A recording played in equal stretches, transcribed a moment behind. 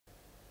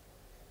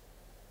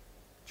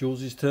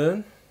Jules'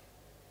 turn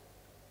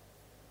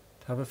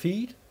to have a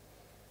feed.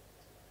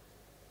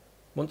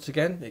 Once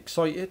again,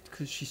 excited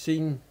because she's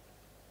seen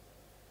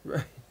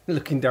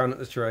looking down at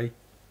the tray.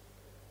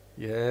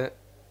 Yeah,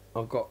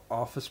 I've got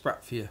half a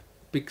sprat for you.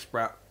 Big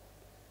sprat,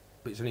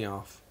 but it's only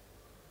half.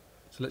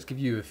 So let's give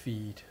you a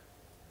feed.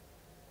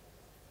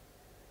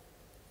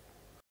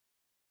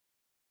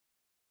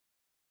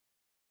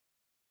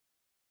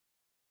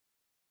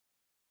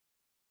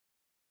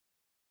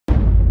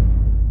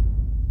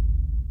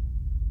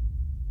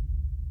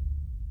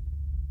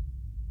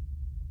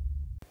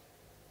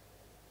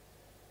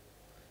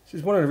 This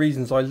is one of the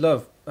reasons I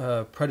love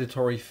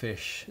predatory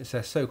fish, is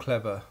they're so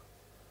clever.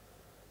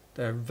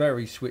 They're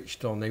very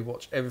switched on. They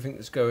watch everything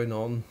that's going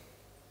on.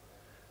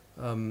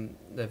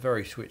 They're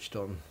very switched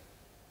on.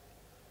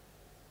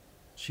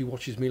 She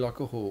watches me like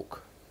a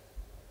hawk,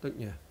 don't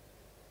you?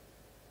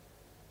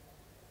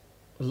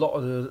 A lot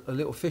of the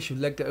little fish have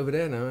legged it over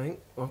there now, I think.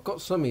 I've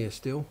got some here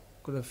still.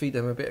 Going to feed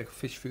them a bit of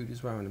fish food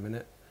as well in a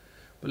minute.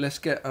 But let's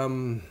get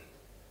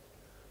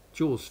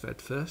Jaws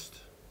fed first.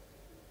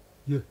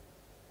 Yeah.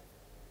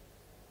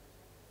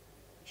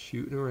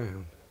 Shooting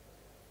around.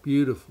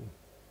 Beautiful.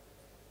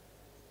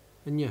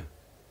 And yeah,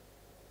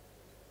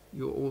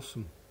 you're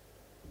awesome.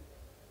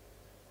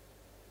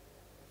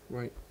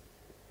 Right.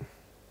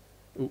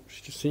 Oh,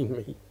 she's just seen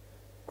me.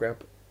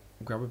 Grab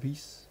a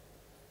piece.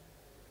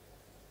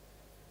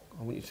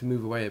 I want you to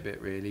move away a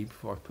bit really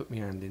before I put my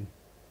hand in.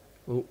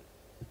 Oh.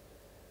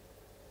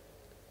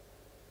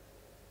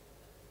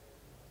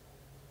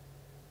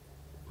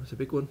 Where's a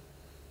big one?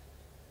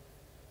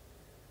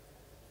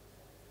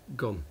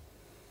 Gone.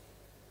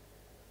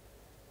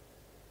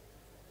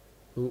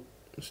 Oh,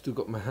 I've still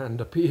got my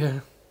hand up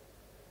here.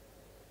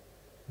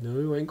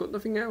 No, I ain't got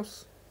nothing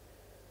else.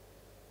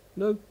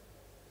 No.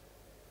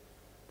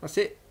 That's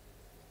it.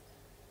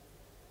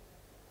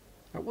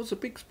 That was a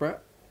big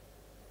sprat.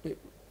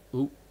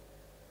 Oh.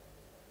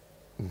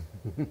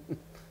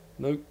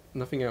 No,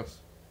 nothing else.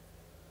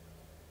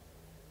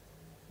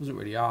 It wasn't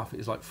really half, it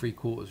was like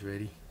 3/4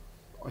 really.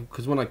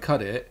 Because when I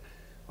cut it,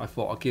 I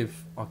thought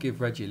I'll give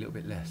Reggie a little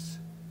bit less.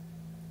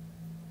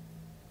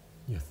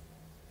 Yes.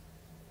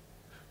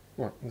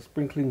 Right, let's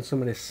sprinkle in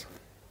some of this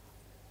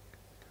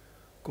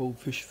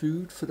goldfish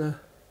food for the...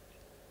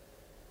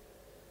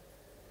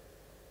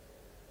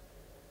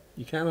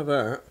 You can have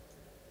that.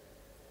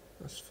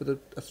 That's for the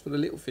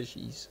little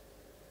fishies.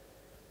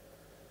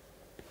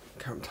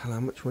 Can't tell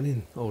how much went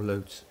in. Oh,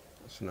 loads.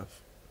 That's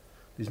enough.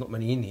 There's not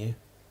many in here.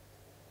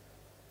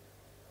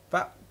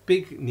 That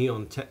big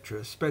neon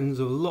tetra spends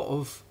a lot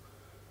of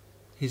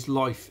his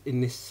life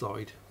in this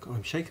side. God,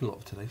 I'm shaking a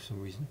lot today for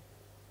some reason.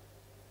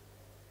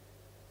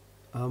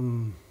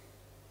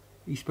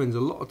 He spends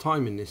a lot of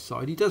time in this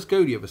side. He does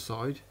go the other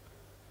side,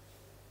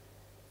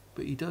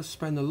 but he does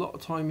spend a lot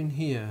of time in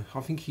here.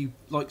 I think he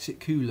likes it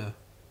cooler.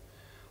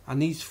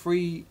 And these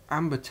 3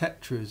 amber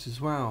tetras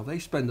as well, they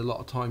spend a lot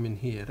of time in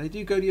here. They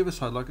do go the other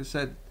side, like I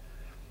said,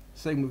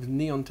 same with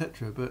neon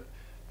tetra, but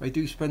they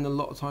do spend a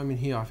lot of time in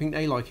here. I think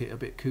they like it a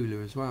bit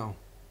cooler as well.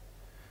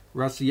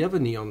 Whereas the other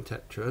neon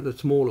tetra, the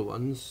smaller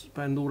ones,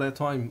 spend all their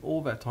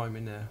time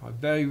in there. I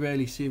very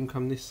rarely see them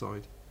come this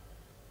side.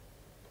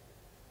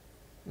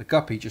 The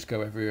guppy just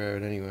go everywhere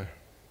and anywhere.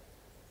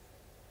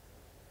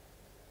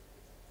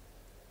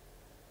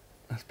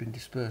 That's been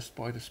dispersed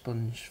by the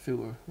sponge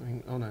filter. I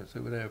think, oh no, it's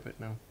over there a bit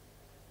now.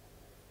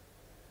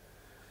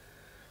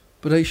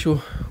 But they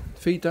shall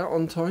feed that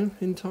on time,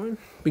 in time.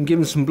 Been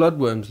given some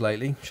bloodworms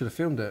lately. Should have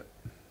filmed it.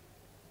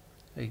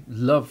 They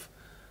love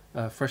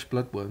fresh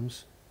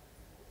bloodworms.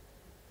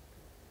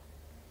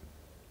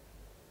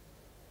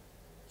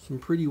 Some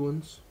pretty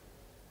ones.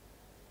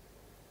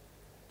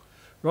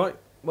 Right,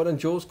 well then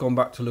Joel's gone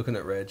back to looking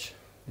at Reg.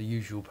 The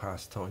usual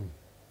pastime.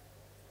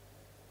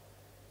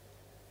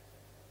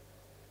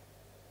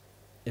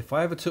 If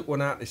I ever took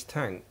one out this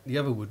tank, the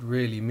other would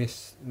really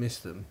miss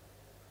them.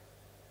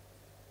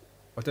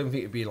 I don't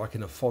think it'd be like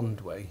in a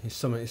fond way.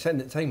 It's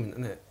entertainment,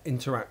 isn't it?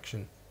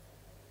 Interaction.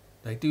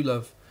 They do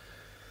love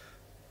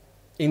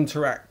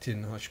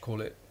interacting, I should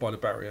call it, by the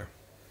barrier.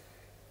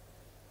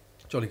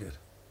 Jolly good.